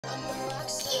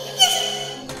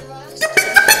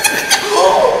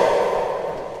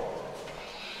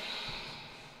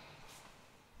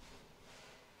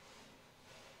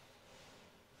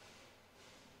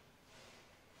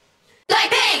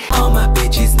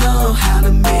know how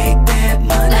to make that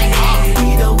money.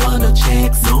 We don't want no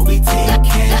checks, no, we take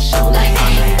cash only.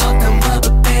 Fuck them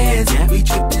rubber bands, yeah, we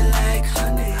drip it like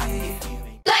honey.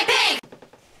 Like Bank!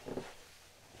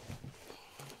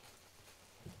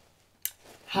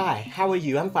 Hi, how are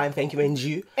you? I'm fine, thank you, and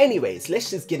you? Anyways, let's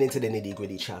just get into the nitty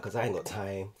gritty chat because I ain't got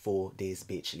time for this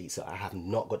bitch Lisa. I have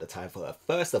not got the time for her.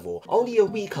 First of all, only a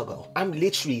week ago, I'm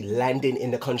literally landing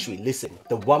in the country. Listen,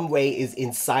 the one way is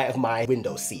in sight of my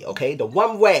window seat, okay? The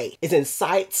one way is in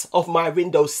sight of my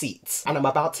window seat. And I'm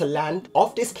about to land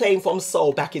off this plane from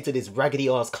Seoul back into this raggedy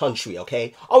ass country,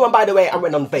 okay? Oh, and by the way, I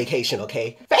went on vacation,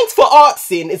 okay? Thanks for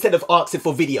asking instead of asking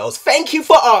for videos. Thank you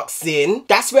for asking.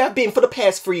 That's where I've been for the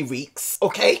past 3 weeks,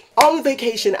 okay? On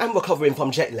vacation and recovering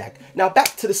from jet lag. Now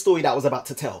back to the story that I was about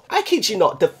to tell. I kid you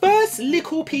not, the first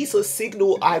little piece of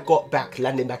signal I got back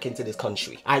landing back into this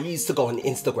country, I used to go on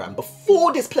Instagram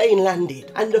before this plane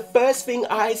landed, and the first thing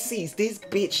I see is this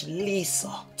bitch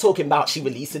Lisa talking about she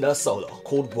releasing her solo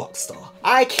called Rockstar.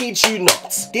 I kid you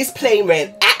not, this plane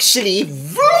ran actually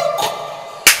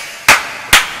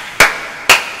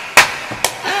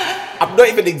I'm not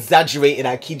even exaggerating,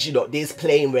 I kid you not, this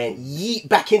plane went yeet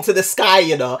back into the sky,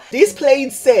 you know. This plane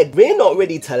said, we're not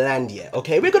ready to land yet,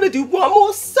 okay? We're gonna do one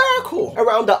more circle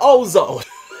around the ozone.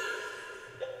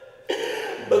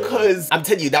 Because I'm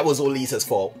telling you, that was all Lisa's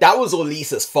fault. That was all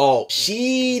Lisa's fault.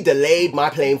 She delayed my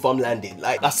plane from landing.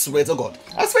 Like, I swear to God.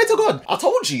 I swear to God. I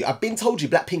told you, I've been told you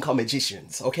Blackpink are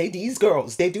magicians, okay? These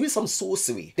girls, they're doing some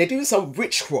sorcery. They're doing some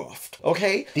witchcraft,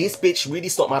 okay? This bitch really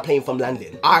stopped my plane from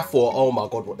landing. I thought, oh my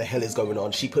God, what the hell is going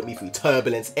on? She put me through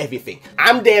turbulence, everything.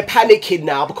 I'm there panicking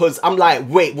now because I'm like,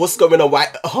 wait, what's going on,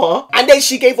 right? Huh? And then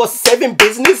she gave us 7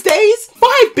 business days?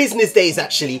 5 business days,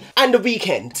 actually. And the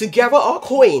weekend to gather our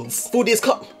coins for this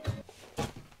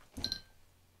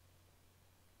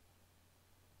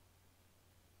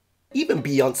Even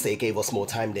Beyonce gave us more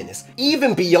time than this.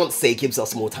 Even Beyonce gives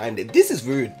us more time than this. Is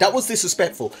rude. That was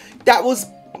disrespectful. That was...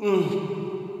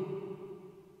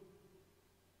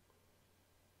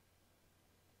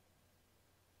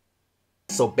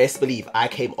 So best believe I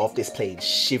came off this plane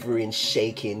shivering,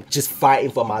 shaking, just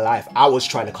fighting for my life. I was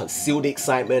trying to conceal the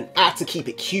excitement. I had to keep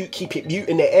it cute, keep it mute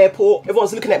in the airport.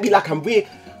 Everyone's looking at me like I'm weird.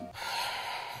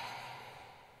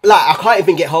 Like, I can't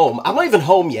even get home. I'm not even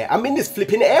home yet. I'm in this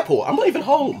flipping airport. I'm not even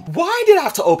home. Why did I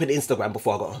have to open Instagram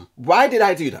before I got home? Why did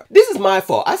I do that? This is my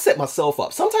fault. I set myself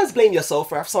up. Sometimes blame yourself,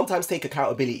 Raph. Sometimes take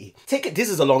accountability. Take it. This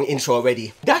is a long intro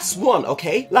already. That's one,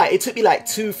 okay? Like, it took me like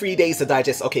 2-3 days to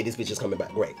digest. Okay, this bitch is coming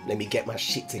back. Great. Let me get my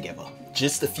shit together.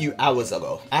 Just a few hours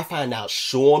ago, I found out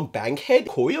BANKHEAD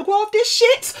choreographed this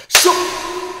shit.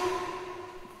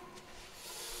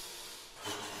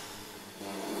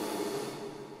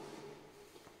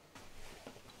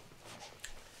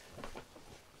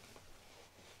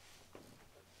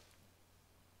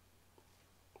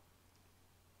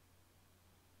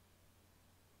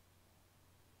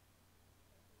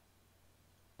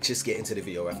 Just get into the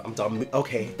video, Ref. I'm done.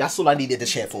 Okay, that's all I needed the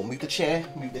chair for. Move the chair,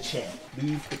 move the chair,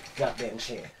 move the goddamn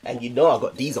chair. And you know I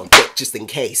got these on deck just in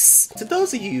case. To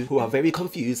those of you who are very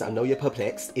confused, I know you're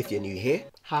perplexed. If you're new here,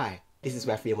 hi. This is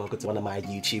Raffy and welcome to one of my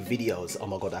YouTube videos. Oh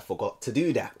my God, I forgot to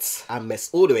do that. I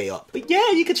messed all the way up. But yeah,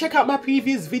 you can check out my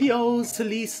previous videos to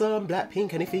Lisa and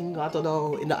Blackpink, anything, I don't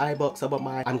know, in the iBox about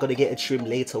my... I'm gonna get a trim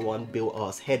later one, built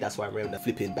ass head. That's why I'm wearing the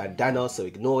flipping bandana, so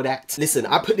ignore that. Listen,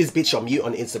 I put this bitch on mute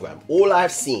on Instagram. All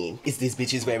I've seen is this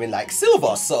bitch is wearing like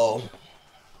silver, so...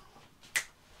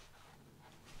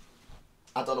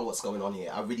 I don't know what's going on here.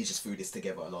 I really just threw this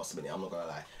together last minute, I'm not gonna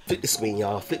lie. Flip the screen,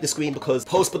 y'all. Flip the screen because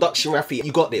post-production, Raffy,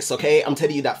 you got this, okay? I'm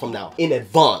telling you that from now. In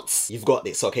advance, you've got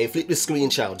this, okay? Flip the screen,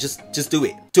 child. Just do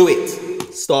it. Do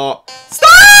it. Stop. Stop!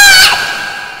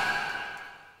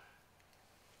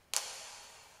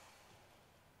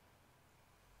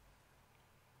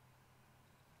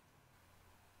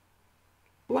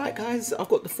 Right guys, I've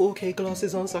got the 4K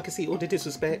glasses on so I can see all the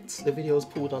disrespect. The video's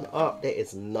pulled on up. There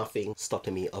is nothing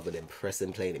stopping me other than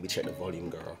pressing play. Let me check the volume,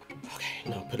 girl. Okay,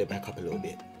 now put it back up a little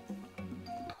bit.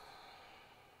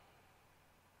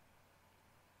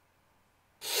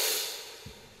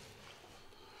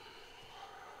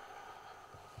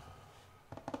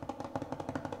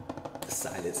 The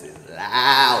silence is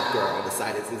loud, girl. The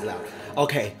silence is loud.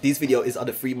 Okay, this video is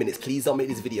under 3 minutes. Please don't make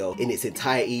this video in its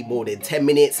entirety more than 10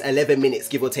 minutes, 11 minutes,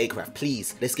 give or take, Raph.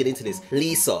 Please, let's get into this.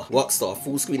 Lisa, Rockstar,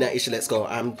 full screen that issue, let's go.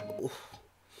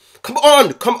 Come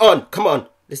on, come on, come on.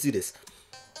 Let's do this.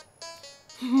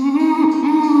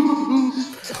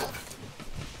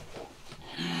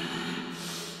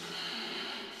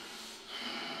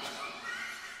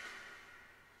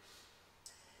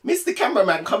 Mr. Camera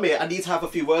cameraman, come here. I need to have a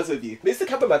few words with you. Mr.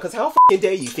 Cameraman, because how f***ing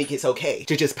dare you think it's okay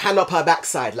to just pan up her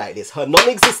backside like this? Her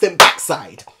non-existent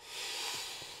backside.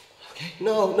 Okay.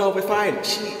 No, we're fine.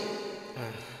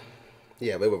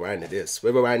 Yeah, we were winding this.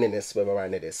 We were winding this.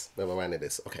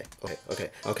 Okay.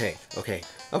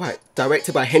 Alright.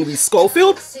 Directed by Henry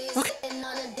Schofield. Okay.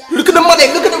 Look at the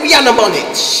money. Look at the Rihanna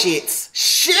money. Shit.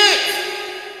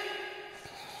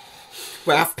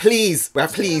 Raph, please.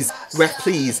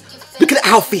 Look at the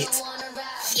outfit.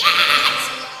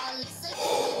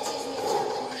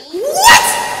 What?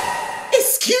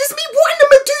 Excuse me? What in the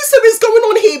Medusa is going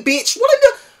on here, bitch? What in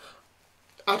the...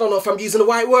 I don't know if I'm using the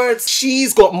right words.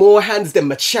 She's got more hands than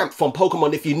Machamp from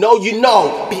Pokemon. If you know, you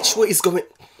know. Bitch, what is going...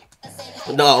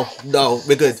 No,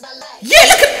 we're good. Yeah,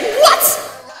 look at... What?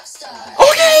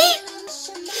 Okay.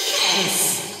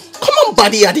 Yes. Come on,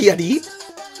 buddy, yaddy.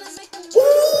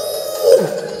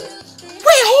 Ooh.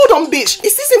 Wait, hold on, bitch.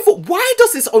 Is this info? Why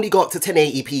does this only go up to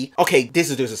 1080p? Okay, this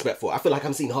is disrespectful. I feel like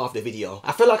I'm seeing half the video.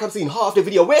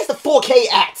 Where's the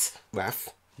 4K at? Raph,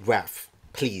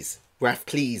 please. Raph,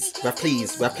 please.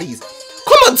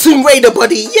 Come on, Tomb Raider,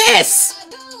 buddy. Yes.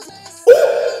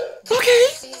 Ooh. Okay.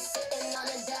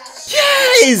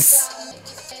 Yes.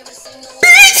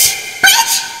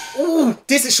 Bitch. Ooh,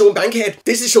 this is Sean Bankhead.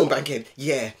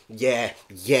 Yeah.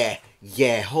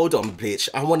 Hold on, bitch.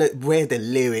 I want to... Where the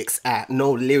lyrics at?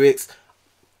 No lyrics.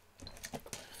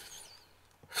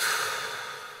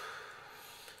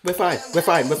 We're fine. Yeah,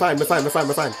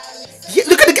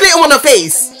 look at the glitter on her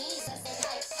face.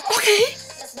 Okay.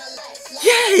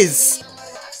 Yes.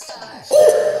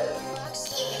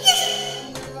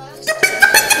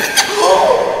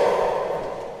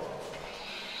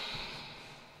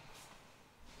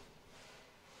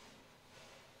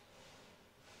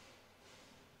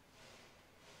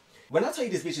 When I tell you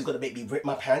this bitch is gonna make me rip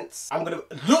my pants, I'm gonna...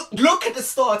 Look at the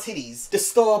star titties. The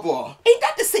star bra. Ain't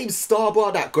that the same star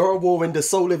bra that girl wore in the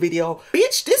Solar video?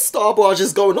 Bitch, this star bra is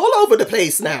just going all over the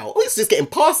place now. It's just getting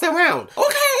passed around.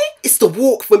 Okay? It's the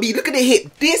walk for me. Look at the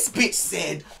hip. This bitch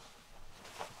said...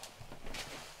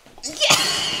 Yeah.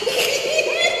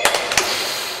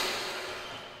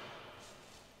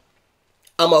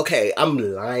 I'm okay. I'm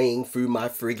lying through my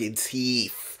friggin'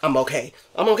 teeth. I'm okay.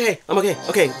 Yeah.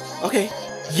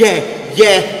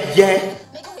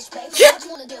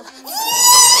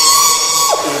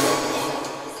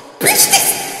 Bitch,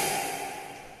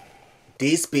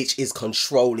 this bitch is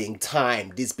controlling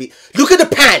time. This bitch. Look at the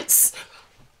pants.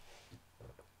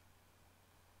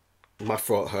 My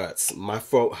throat hurts.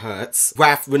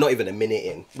 Raph, we're not even a minute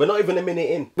in.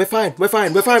 We're fine. Yeah,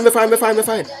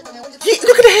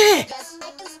 look at the hair.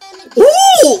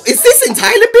 Ooh, is this in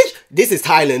Thailand, bitch? This is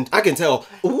Thailand, I can tell.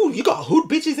 Ooh, you got hood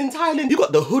bitches in Thailand. You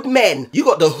got the hood men. In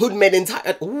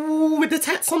Thailand. Ooh, with the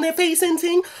tats on their face and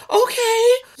thing.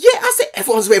 Okay. Yeah, I said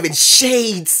everyone's wearing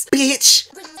shades, bitch.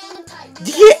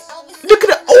 Yeah, look at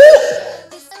the... Ooh.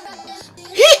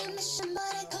 Hit. This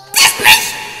bitch.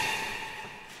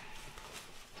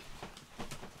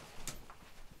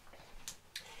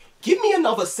 Give me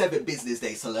another 7 business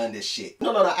days to learn this shit.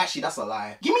 No, actually, that's a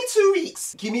lie. Give me 2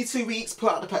 weeks.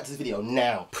 Put out the practice video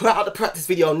now.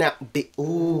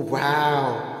 Ooh,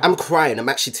 wow. I'm crying. I'm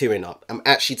actually tearing up.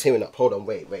 Hold on,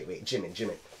 wait. Jimin.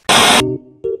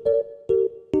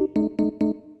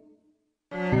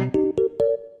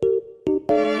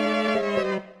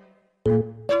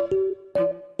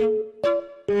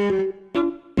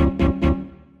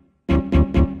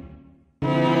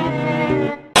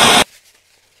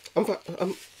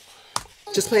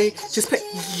 Just play.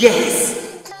 Yes!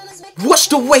 Watch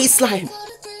the waistline!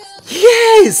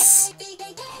 Yes!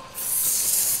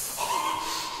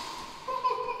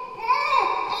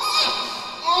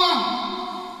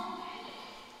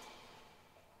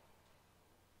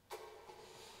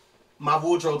 My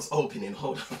wardrobe's opening.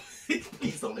 Hold on.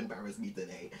 Please don't embarrass me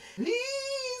today.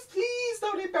 Please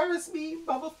don't embarrass me,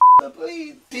 motherfucker,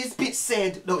 please. This bitch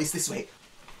said... No, it's this way.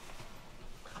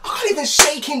 I can't even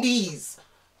shake in these.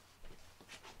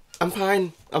 I'm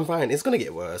fine. It's gonna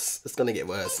get worse. Shake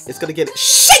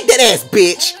that ass,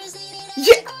 bitch.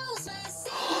 Yeah.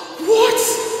 What?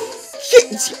 Yeah.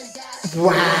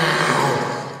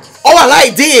 Wow. Oh, I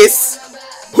like this.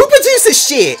 Who produces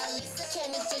shit?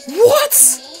 What?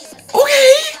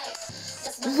 Okay.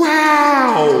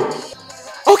 Wow.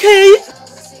 Okay.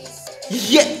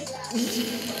 Yeah.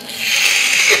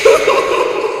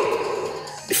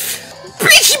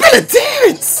 Bitch, you better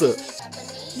dance.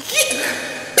 Yeah.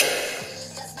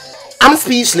 I'm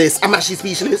speechless. I'm actually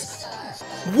speechless.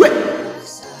 What?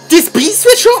 This beat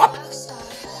switch up?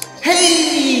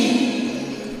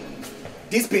 Hey!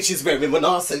 This bitch is wearing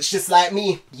Renaissance just like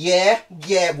me. Yeah,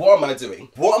 what am I doing?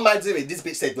 What am I doing? This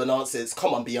bitch said Renaissance.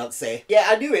 Come on, Beyonce. Yeah,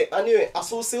 I knew it. I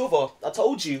saw silver. I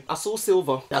told you. I saw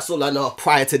silver. That's all I know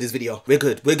prior to this video. We're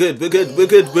good. I'm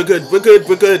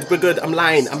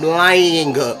lying.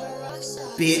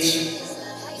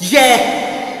 Bitch.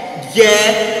 Yeah.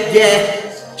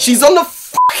 She's on the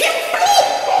fucking floor.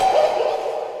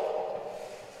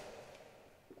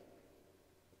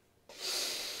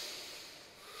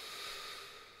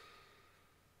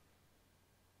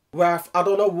 Raph, I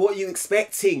don't know what you're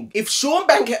expecting. If Sean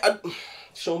Bankhead,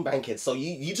 so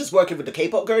you just working with the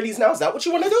K-pop girlies now? Is that what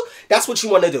you want to do? That's what you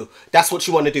want to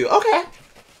do. Okay.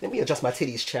 Let me adjust my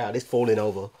titties, child. It's falling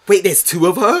over. Wait, there's two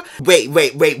of her? Wait.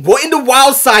 What in the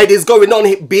wild side is going on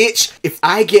here, bitch? If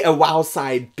I get a wild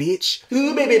side, bitch.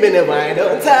 Ooh, baby, been a wine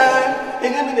on time.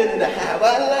 In a minute and a half,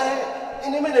 I like.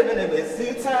 In a minute, it's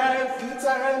two time, free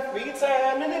time.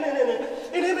 In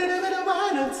a minute,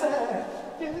 wine on time.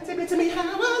 Take it to me how I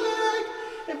like.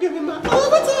 I'm giving my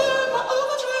overdrive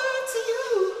to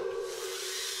you.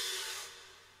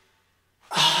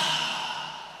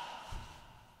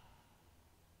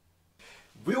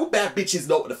 Real bad bitches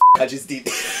know what the f I just did.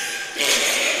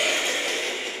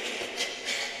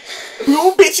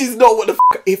 Real bitches know what the f.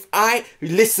 If I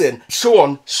listen,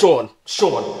 Sean,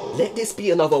 let this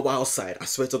be another wild side. I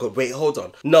swear to God. Wait, hold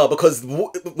on. No, because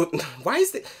why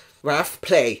is it? Raph,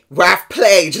 play,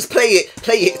 just play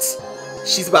it.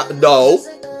 She's about, no,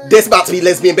 there's about to be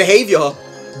lesbian behavior.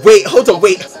 Wait, hold on,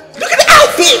 wait. Look at the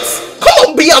outfits. Come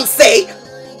on, Beyonce.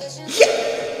 Yeah.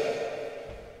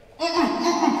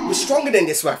 We're stronger than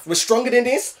this, Raph. We're stronger than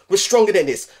this.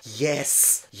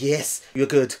 Yes. We're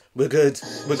good.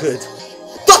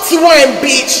 Dirty wine,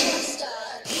 bitch.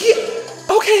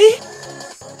 Yeah. Okay.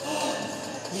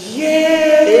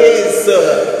 Yes.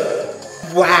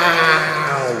 Wow.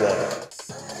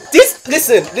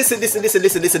 Listen. Don't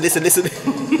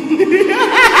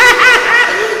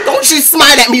you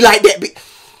smile at me like that, bitch.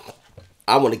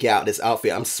 I want to get out of this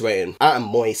outfit. I'm sweating. I am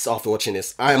moist after watching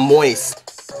this. I am moist.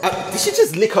 Did she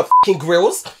just lick her fucking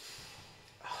grills?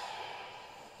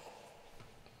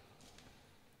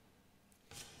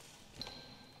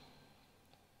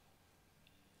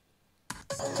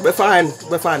 We're fine.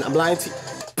 I'm lying to you.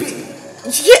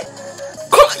 Yeah.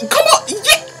 Come on.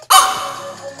 Yeah.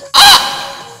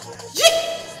 Yeah.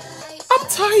 I'm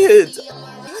tired.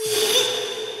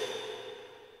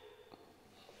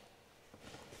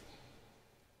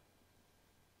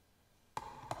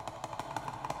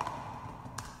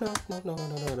 No.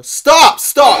 Stop.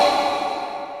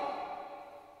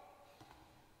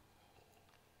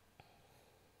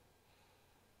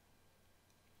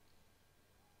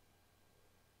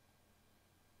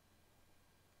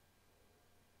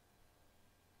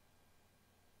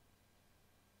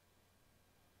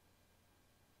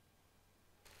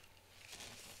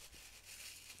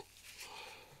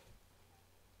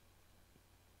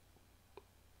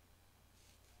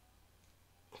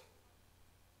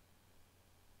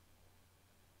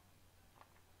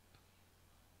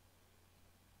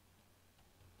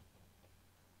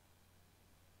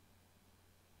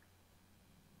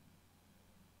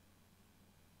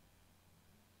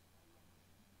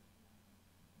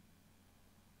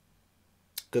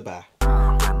 Goodbye. Where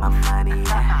my money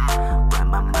at? Where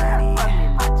my money